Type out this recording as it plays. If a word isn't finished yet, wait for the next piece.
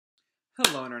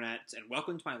Hello, Internet, and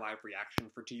welcome to my live reaction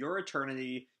for To Your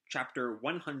Eternity, chapter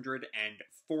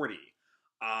 140.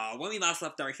 When we last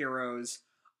left our heroes,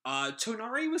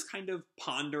 Tonari was kind of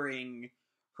pondering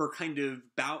her kind of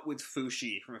bout with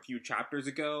Fushi from a few chapters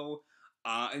ago,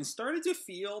 and started to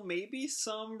feel maybe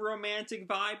some romantic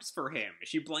vibes for him.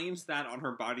 She blames that on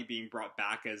her body being brought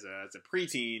back as a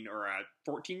preteen, or a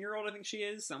 14-year-old, I think she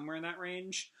is, somewhere in that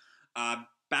range,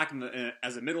 back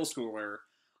as a middle schooler.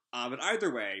 But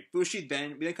either way, we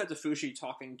then cut to Fushi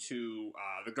talking to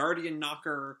the Guardian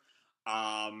Knocker,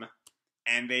 and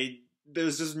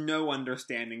there's just no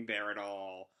understanding there at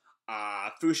all.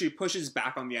 Fushi pushes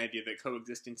back on the idea that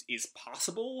coexistence is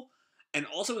possible, and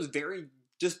also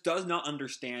just does not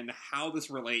understand how this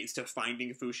relates to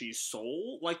finding Fushi's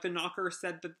soul, like the Knocker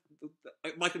said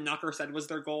was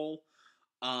their goal.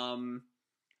 And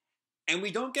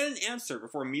we don't get an answer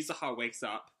before Mizuha wakes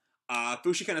up.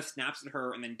 Fushi kind of snaps at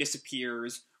her and then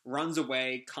disappears, runs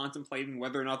away, contemplating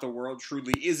whether or not the world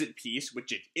truly is at peace,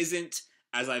 which it isn't.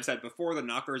 As I've said before, the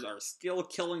Knockers are still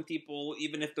killing people,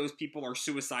 even if those people are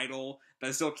suicidal.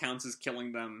 That still counts as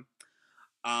killing them.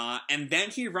 And then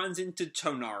he runs into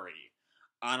Tonari.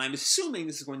 And I'm assuming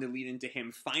this is going to lead into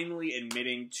him finally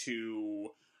admitting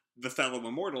to the fellow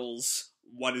immortals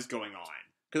what is going on.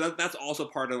 Because that's also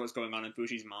part of what's going on in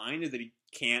Fushi's mind, is that he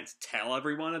can't tell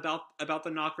everyone about the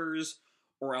Knockers,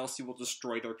 or else he will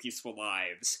destroy their peaceful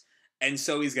lives. And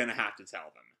so he's going to have to tell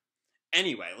them.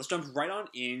 Anyway, let's jump right on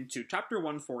into Chapter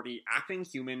 140, Acting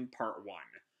Human, Part 1.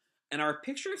 And our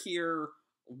picture here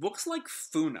looks like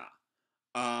Funa,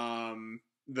 the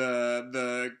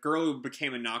girl who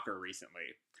became a Knocker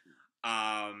recently.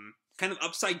 Kind of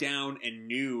upside down and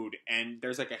nude, and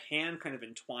there's like a hand kind of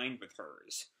entwined with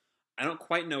hers. I don't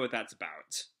quite know what that's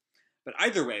about. But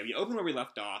either way, we open where we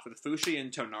left off, with Fushi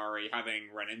and Tonari having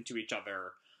run into each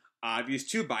other. These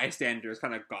two bystanders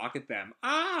kind of gawk at them.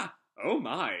 Ah! Oh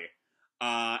my!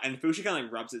 And Fushi kind of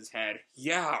like rubs his head.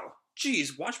 Yow!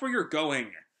 Geez, watch where you're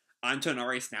going! And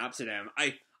Tonari snaps at him.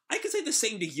 I could say the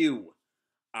same to you!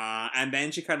 And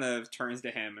then she kind of turns to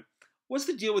him. What's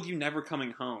the deal with you never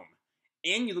coming home?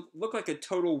 And you look like a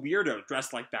total weirdo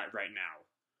dressed like that right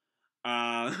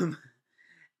now.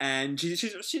 And she's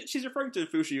referring to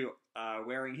Fushi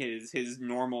wearing his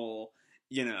normal,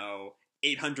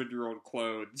 800-year-old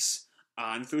clothes.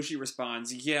 And Fushi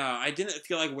responds, yeah, I didn't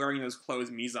feel like wearing those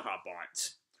clothes Mizuha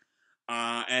bought.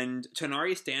 And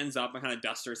Tonari stands up and kind of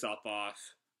dusts herself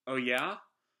off. Oh, yeah?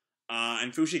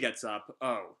 And Fushi gets up.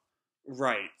 Oh,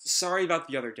 right. Sorry about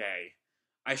the other day.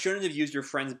 I shouldn't have used your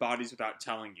friends' bodies without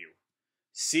telling you.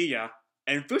 See ya.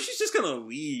 And Fushi's just gonna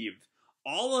leave.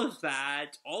 All of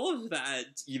that,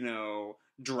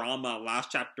 drama,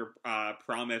 last chapter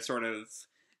promise sort of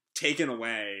taken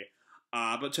away.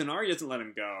 But Tonari doesn't let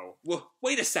him go. Well,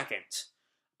 wait a second.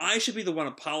 I should be the one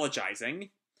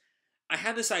apologizing. I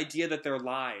had this idea that their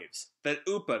lives, that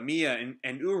Upa, Mia,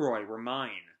 and Uroi were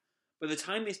mine. But the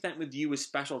time they spent with you was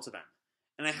special to them.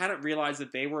 And I hadn't realized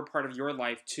that they were a part of your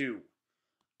life, too.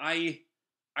 I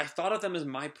thought of them as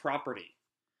my property.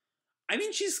 I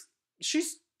mean, she's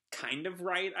kind of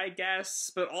right, I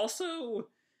guess, but also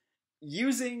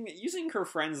using her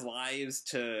friends' lives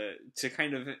to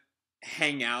kind of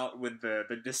hang out with the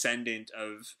descendant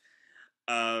of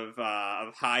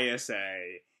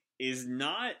Hayase is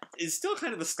still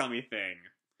kind of a scummy thing.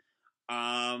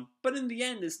 But in the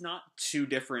end, it's not too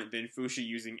different than Fushi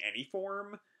using any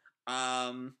form.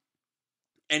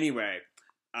 Anyway,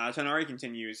 Tonari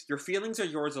continues, your feelings are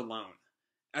yours alone.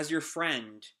 As your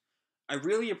friend, I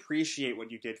really appreciate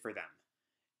what you did for them.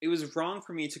 It was wrong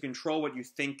for me to control what you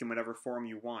think in whatever form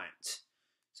you want.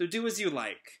 So do as you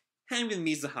like. Hang with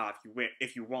Mizuha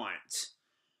if you want.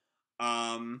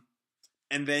 And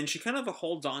then she kind of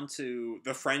holds on to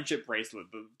the friendship bracelet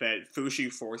that Fushi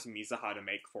forced Mizuha to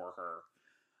make for her.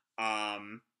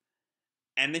 And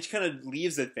then she kind of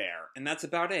leaves it there, and that's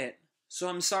about it. So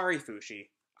I'm sorry, Fushi.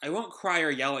 I won't cry or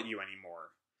yell at you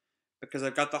anymore. Because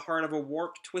I've got the heart of a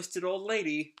warped, twisted old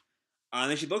lady. And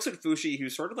then she looks at Fushi,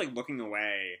 who's sort of like looking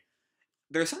away.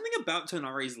 There's something about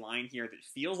Tonari's line here that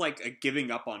feels like a giving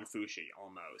up on Fushi,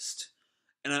 almost.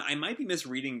 And I might be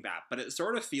misreading that, but it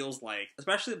sort of feels like,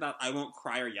 especially about I won't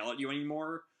cry or yell at you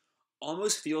anymore,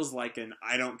 almost feels like an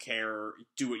I don't care,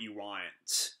 do what you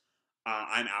want,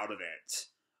 I'm out of it.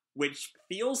 Which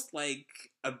feels like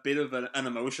a bit of an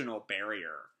emotional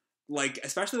barrier. Like,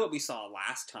 especially what we saw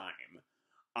last time.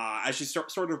 As she's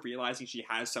sort of realizing she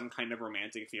has some kind of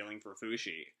romantic feeling for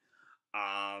Fushi.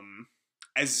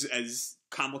 As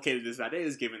complicated as that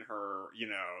is, given her,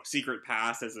 secret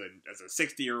past as a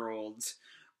 60-year-old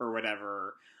or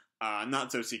whatever.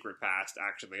 Not so secret past,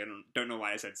 actually. I don't know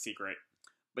why I said secret.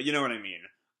 but you know what I mean.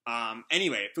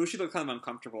 Anyway, Fushi looks kind of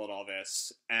uncomfortable at all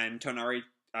this, and Tonari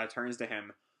turns to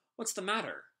him. What's the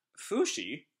matter?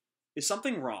 Fushi? Is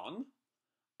something wrong?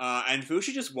 And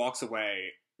Fushi just walks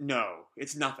away. No,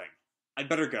 it's nothing. I'd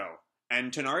better go.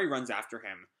 And Tonari runs after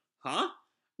him. Huh?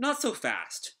 Not so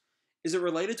fast. Is it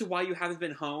related to why you haven't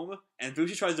been home? And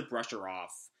Fushi tries to brush her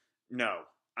off. No,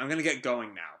 I'm gonna get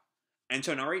going now. And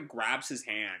Tonari grabs his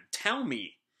hand. Tell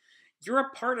me. You're a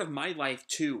part of my life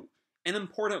too. An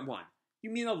important one. You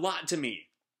mean a lot to me.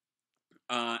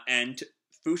 And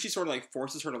Fushi sort of like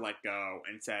forces her to let go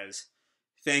and says,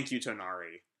 thank you,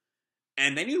 Tonari.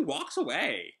 And then he walks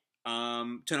away.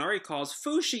 Tonari calls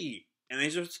Fushi, and he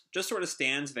just sort of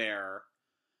stands there.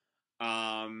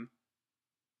 And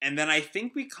then I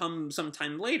think we come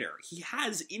sometime later. He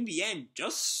has, in the end,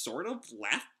 just sort of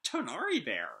left Tonari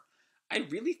there. I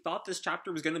really thought this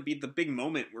chapter was going to be the big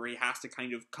moment where he has to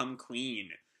kind of come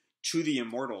clean to the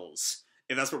Immortals,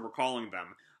 if that's what we're calling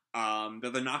them.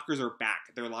 The Knockers are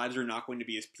back. Their lives are not going to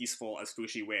be as peaceful as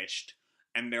Fushi wished,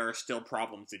 and there are still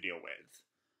problems to deal with.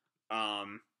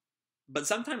 But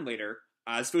sometime later,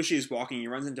 as Fushi is walking, he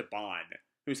runs into Bon,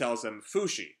 who tells him,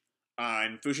 Fushi.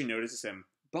 And Fushi notices him,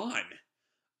 Bon.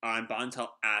 And Bon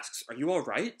asks, are you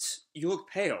alright? You look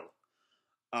pale.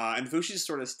 And Fushi just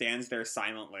sort of stands there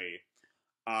silently.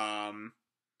 And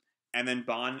then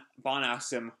Bon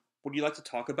asks him, would you like to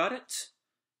talk about it?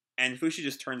 And Fushi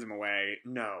just turns him away.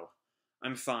 No,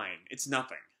 I'm fine. It's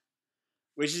nothing.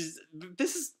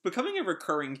 This is becoming a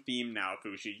recurring theme now,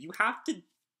 Fushi. You have to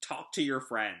talk to your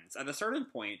friends. At a certain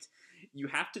point, you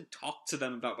have to talk to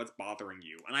them about what's bothering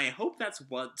you. And I hope that's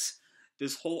what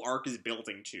this whole arc is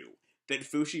building to. That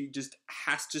Fushi just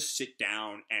has to sit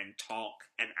down and talk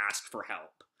and ask for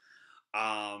help.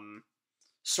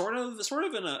 Sort of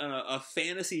in a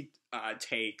fantasy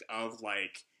take of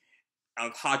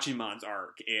Hachiman's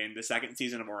arc in the second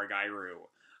season of Origairu.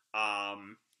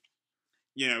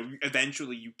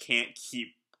 Eventually you can't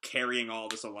keep carrying all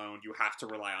this alone. You have to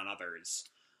rely on others.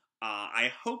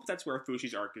 I hope that's where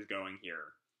Fushi's arc is going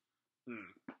here.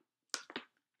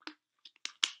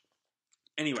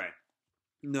 Anyway,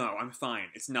 no, I'm fine.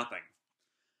 It's nothing.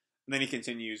 And then he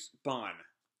continues, Bon,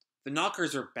 the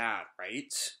Knockers are bad,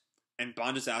 right? And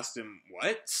Bon just asks him,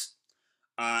 what?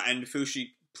 And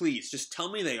Fushi, please, just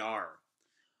tell me they are.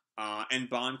 And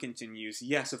Bon continues,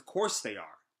 yes, of course they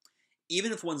are.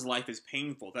 Even if one's life is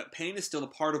painful, that pain is still a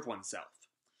part of oneself.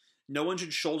 No one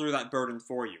should shoulder that burden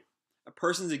for you. A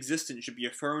person's existence should be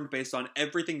affirmed based on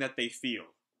everything that they feel.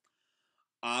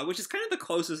 Which is kind of the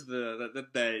closest the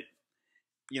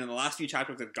last few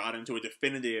chapters have got into a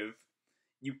definitive,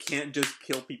 you can't just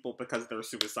kill people because they're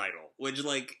suicidal. Which,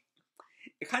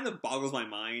 it kind of boggles my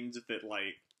mind that,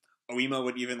 Oima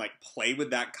would even, play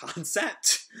with that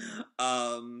concept.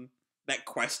 That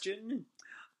question.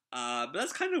 But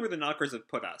that's kind of where the Knockers have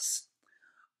put us.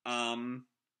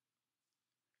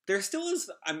 There still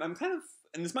is, I'm kind of,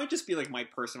 and this might just be, my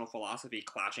personal philosophy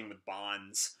clashing with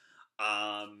Bon's,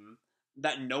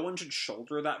 that no one should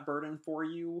shoulder that burden for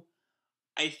you.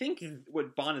 I think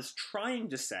what Bon is trying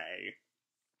to say,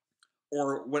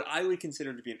 or what I would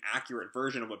consider to be an accurate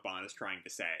version of what Bon is trying to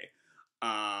say,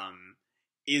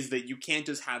 is that you can't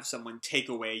just have someone take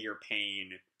away your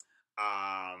pain,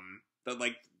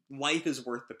 that, life is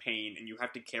worth the pain, and you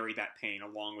have to carry that pain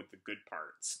along with the good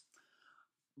parts.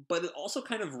 But it also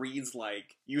kind of reads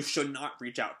like you should not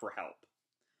reach out for help.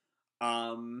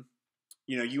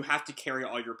 You have to carry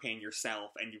all your pain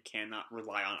yourself, and you cannot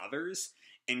rely on others.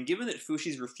 And given that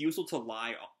Fushi's refusal to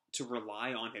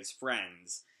rely on his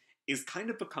friends is kind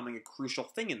of becoming a crucial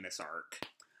thing in this arc,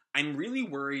 I'm really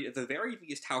worried, at the very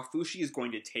least, how Fushi is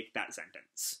going to take that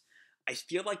sentence. I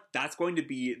feel like that's going to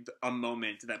be a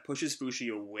moment that pushes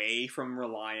Fushi away from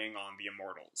relying on the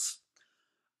Immortals.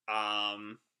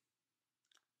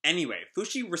 Anyway,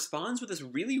 Fushi responds with this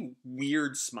really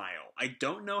weird smile. I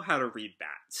don't know how to read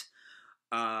that.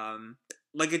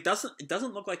 It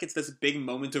doesn't look like it's this big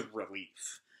moment of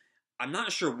relief. I'm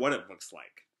not sure what it looks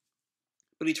like.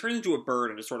 But he turns into a bird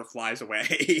and just sort of flies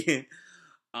away.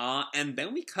 And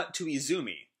then we cut to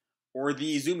Izumi, or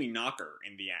the Izumi Knocker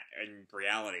in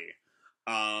reality.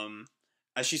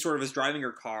 As she sort of is driving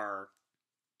her car,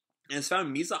 and has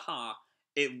found Mizuha.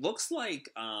 It looks like,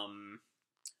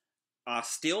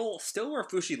 still where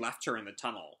Fushi left her in the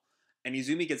tunnel. And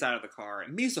Izumi gets out of the car,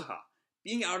 and Mizuha,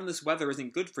 being out in this weather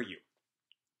isn't good for you.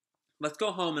 Let's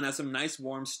go home and have some nice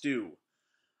warm stew.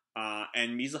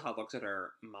 And Mizuha looks at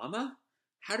her, Mama?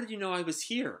 How did you know I was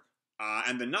here?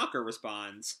 And the Knocker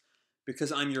responds,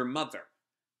 because I'm your mother.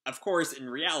 Of course, in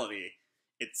reality,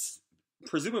 it's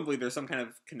presumably there's some kind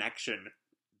of connection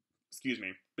excuse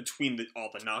me, between all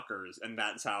the knockers, and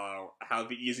that's how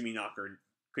the Izumi knocker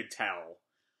could tell.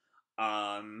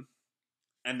 And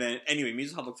then, anyway,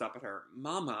 Mizuha looks up at her,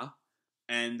 Mama,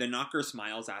 and the knocker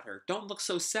smiles at her. Don't look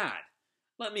so sad.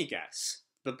 Let me guess.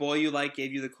 The boy you like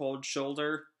gave you the cold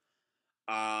shoulder?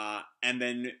 And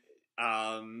then,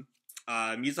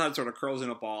 Mizuha sort of curls in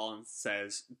a ball and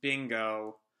says,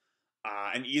 bingo.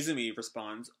 And Izumi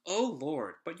responds, oh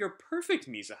lord, but you're perfect,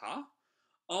 Mizuha.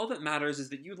 All that matters is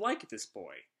that you like this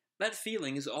boy. That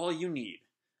feeling is all you need.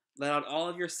 Let out all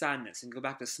of your sadness and go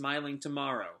back to smiling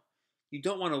tomorrow. You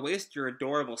don't want to waste your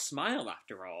adorable smile,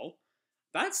 after all.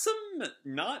 That's some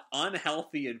not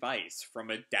unhealthy advice from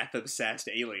a death-obsessed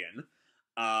alien.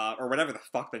 Or whatever the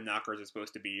fuck the knockers are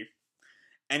supposed to be.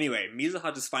 Anyway,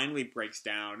 Mizuha just finally breaks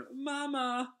down.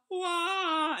 Mama!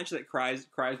 Wah! And she like, cries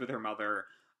with her mother.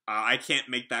 I can't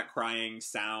make that crying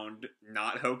sound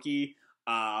not hokey,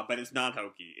 but it's not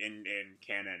hokey in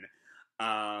canon.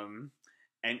 And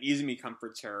Izumi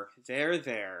comforts her.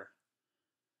 There.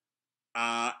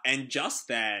 And just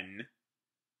then,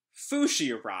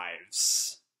 Fushi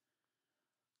arrives.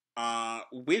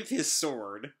 With his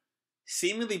sword,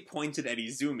 seemingly pointed at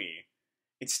Izumi.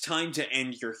 It's time to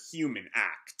end your human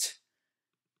act.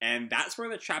 And that's where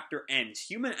the chapter ends.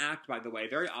 Human act, by the way,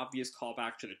 very obvious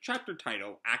callback to the chapter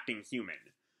title, Acting Human.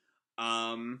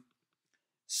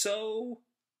 So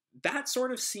that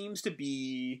sort of seems to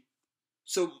be...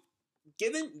 So,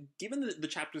 given the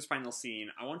chapter's final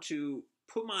scene, I want to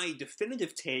put my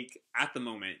definitive take at the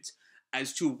moment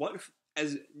as to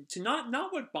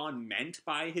not what Bond meant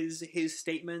by his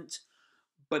statement,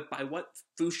 but by what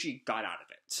Fushi got out of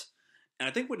it. And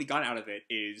I think what he got out of it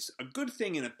is a good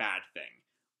thing and a bad thing.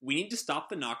 We need to stop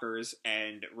the knockers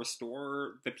and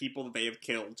restore the people that they have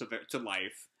killed to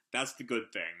life. That's the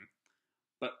good thing.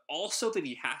 But also that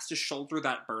he has to shoulder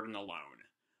that burden alone.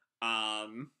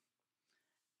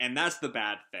 And that's the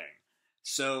bad thing.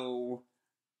 So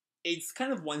it's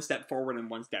kind of one step forward and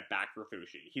one step back for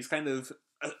Fushi. He's kind of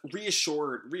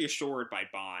reassured by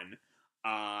Bon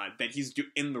that he's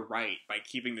in the right by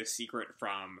keeping the secret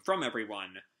from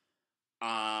everyone.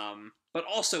 But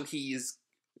also he's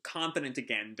confident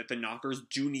again that the knockers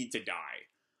do need to die.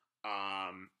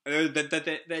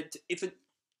 That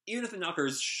even if the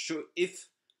knockers should, if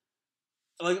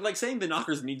like saying the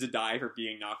knockers need to die for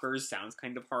being knockers sounds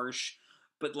kind of harsh,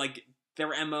 but like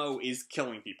their MO is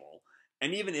killing people.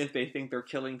 And even if they think they're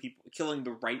killing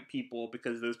the right people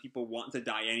because those people want to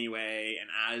die anyway,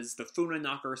 and as the Funa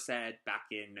knocker said back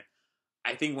in,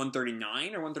 I think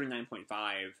 139 or 139.5,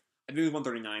 I think it was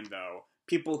 139 though,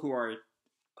 people who are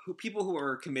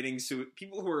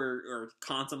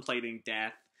contemplating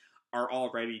death are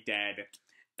already dead.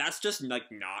 That's just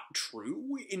like not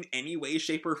true in any way,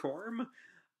 shape, or form.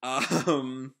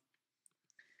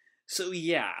 So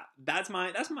yeah, that's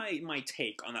my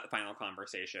take on that final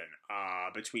conversation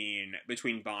between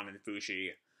Bon and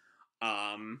Fushi.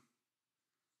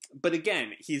 But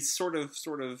again, he's sort of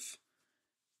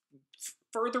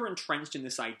further entrenched in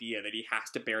this idea that he has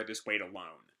to bear this weight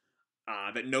alone.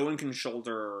 That no one can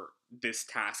shoulder this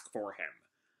task for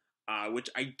him. Which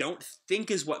I don't think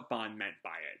is what Bon meant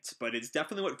by it, but it's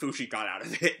definitely what Fushi got out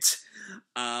of it.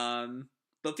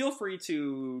 But feel free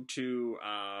to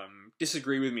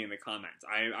disagree with me in the comments.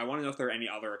 I want to know if there are any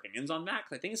other opinions on that,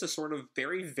 because I think it's a sort of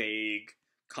very vague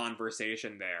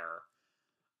conversation there.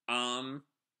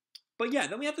 But yeah,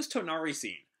 then we have this Tonari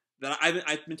scene that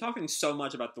I've been talking so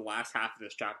much about the last half of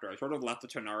this chapter. I sort of left the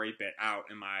Tonari bit out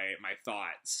in my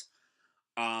thoughts.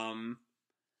 And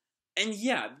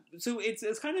yeah, so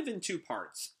it's kind of in two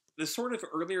parts. The sort of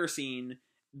earlier scene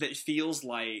that feels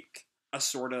like a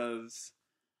sort of,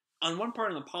 on one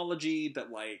part, an apology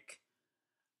that, like,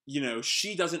 you know,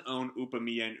 she doesn't own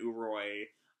Upamiya and Uroi.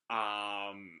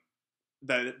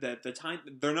 The time,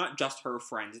 they're not just her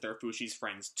friends, they're Fushi's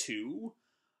friends too.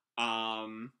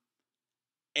 And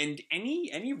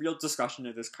any real discussion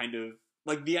of this kind of,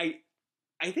 like, I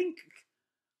think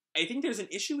there's an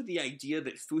issue with the idea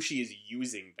that Fushi is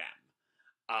using them.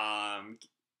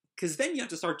 Because then you have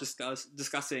to start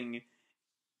discussing,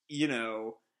 you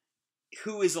know,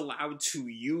 who is allowed to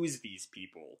use these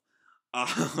people.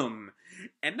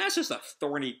 And that's just a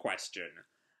thorny question.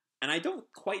 And I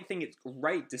don't quite think it's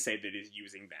right to say that he's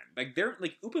using them. Like, they're,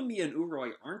 like, Upamiya and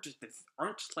Uroi aren't just,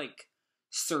 like,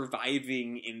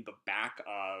 surviving in the back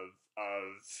of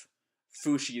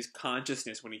Fushi's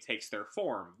consciousness when he takes their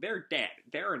form. They're dead.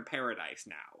 They're in paradise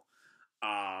now.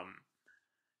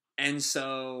 And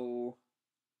so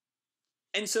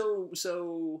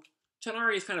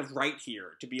Tonari is kind of right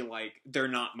here to be like, they're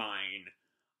not mine.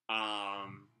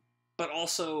 But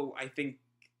also, I think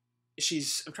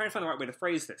I'm trying to find the right way to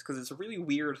phrase this, because it's a really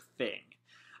weird thing.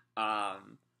 I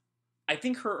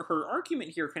think her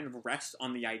argument here kind of rests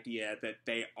on the idea that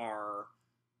they are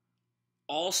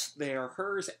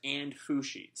hers and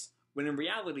Fushi's, when in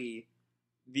reality,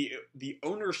 the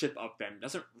ownership of them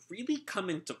doesn't really come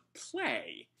into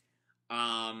play.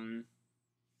 I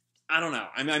don't know.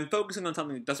 I'm focusing on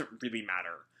something that doesn't really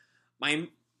matter.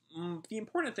 The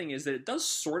important thing is that it does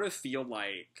sort of feel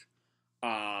like,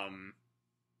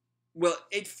 well,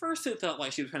 at first it felt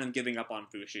like she was kind of giving up on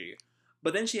Fushi,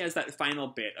 but then she has that final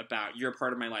bit about, you're a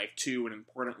part of my life too, an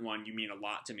important one, you mean a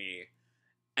lot to me.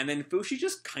 And then Fushi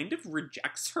just kind of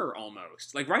rejects her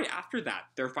almost. Like, right after that,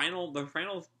 the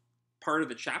final part of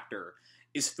the chapter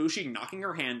is Fushi knocking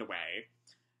her hand away,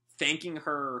 thanking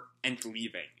her, and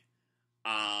leaving.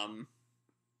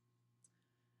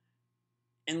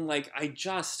 And, like,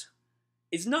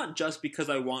 it's not just because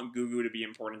I want Gugu to be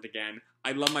important again.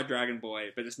 I love my Dragon Boy,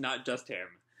 but it's not just him.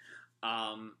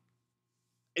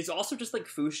 It's also just, like,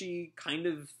 Fushi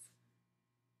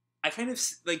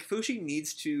Fushi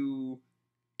needs to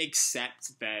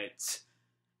accept that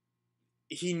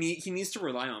he needs to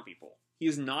rely on people. He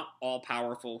is not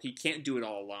all-powerful. He can't do it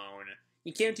all alone.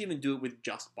 He can't even do it with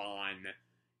just Bon.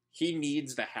 He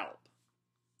needs the help.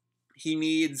 He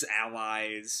needs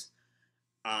allies.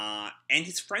 And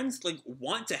his friends, like,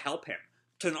 want to help him.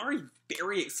 Tonari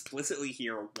very explicitly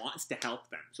here wants to help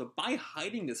them. So by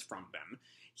hiding this from them,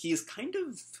 he is kind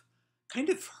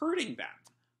of hurting them,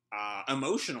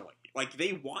 emotionally. Like,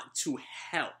 they want to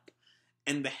help.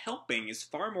 And the helping is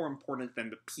far more important than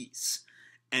the peace.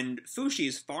 And Fushi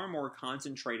is far more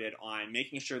concentrated on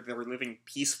making sure they're living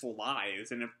peaceful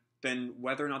lives than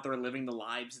whether or not they're living the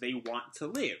lives they want to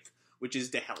live, which is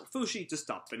to help Fushi, to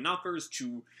stop the knockers,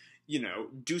 to,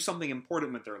 do something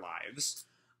important with their lives.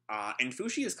 And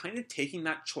Fushi is kind of taking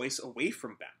that choice away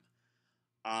from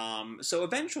them. So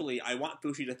eventually, I want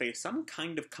Fushi to face some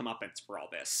kind of comeuppance for all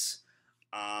this.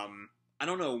 I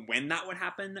don't know when that would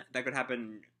happen. That could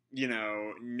happen,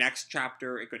 next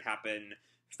chapter. It could happen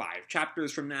 5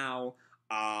 chapters from now.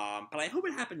 But I hope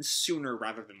it happens sooner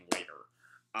rather than later.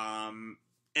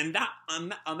 And that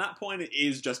on that point, it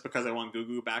is just because I want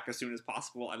Gugu back as soon as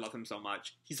possible. I love him so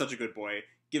much. He's such a good boy.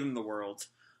 Give him the world.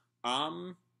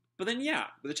 But then, yeah,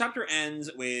 the chapter ends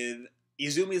with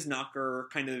Izumi's knocker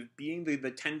kind of being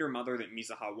the tender mother that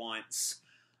Misaha wants.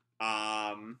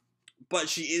 But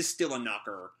she is still a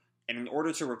knocker. And in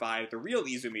order to revive the real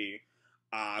Izumi,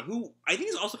 who I think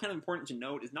is also kind of important to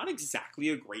note, is not exactly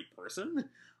a great person,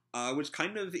 which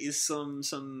kind of is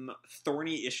some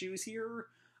thorny issues here.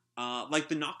 Like,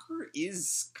 the knocker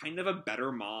is kind of a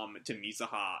better mom to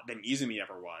Misaha than Izumi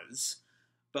ever was.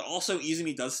 But also,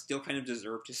 Izumi does still kind of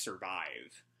deserve to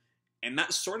survive. And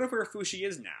that's sort of where Fushi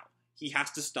is now. He has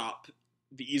to stop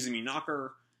the Izumi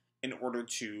knocker in order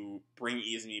to bring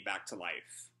Izumi back to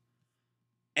life.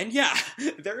 And yeah,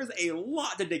 there is a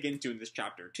lot to dig into in this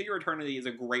chapter. To Your Eternity is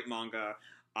a great manga.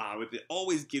 It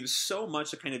always gives so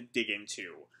much to kind of dig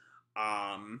into.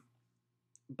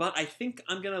 But I think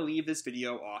I'm going to leave this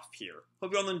video off here.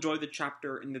 Hope you all enjoyed the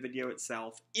chapter and the video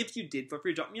itself. If you did, feel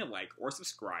free to drop me a like or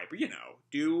subscribe, or,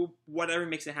 do whatever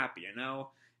makes you happy, And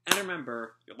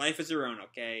remember, your life is your own,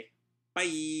 okay?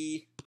 Bye!